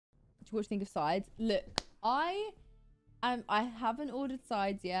what do you think of sides? Look, I haven't ordered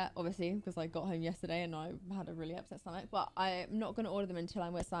sides yet, obviously, because I got home yesterday and I had a really upset stomach. But I'm not gonna order them until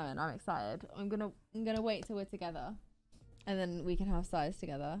I'm with Simon. I'm excited. I'm gonna wait till we're together, and then we can have sides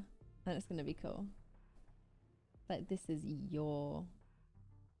together, and it's gonna be cool. Like, this is your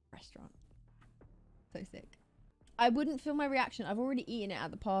restaurant. So sick. I wouldn't feel my reaction. I've already eaten it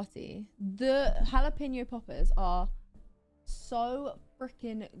at the party. The jalapeno poppers are so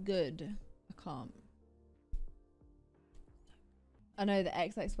freaking good. I can't. I know the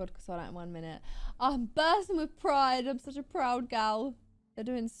XX vodka sold out in 1 minute. I'm bursting with pride. I'm such a proud gal. They're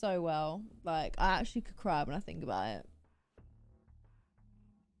doing so well. Like, I actually could cry when I think about it.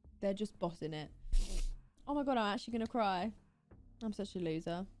 They're just bossing it. Oh my god, I'm actually gonna cry. I'm such a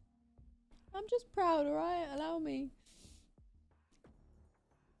loser. I'm just proud, alright? Allow me.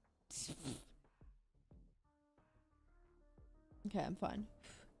 Okay, I'm fine.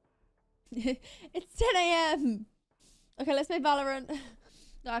 It's 10 AM. Okay, let's play Valorant.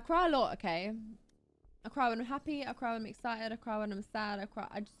 No, I cry a lot, okay? I cry when I'm happy, I cry when I'm excited, I cry when I'm sad,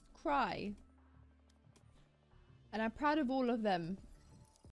 I just cry. And I'm proud of all of them.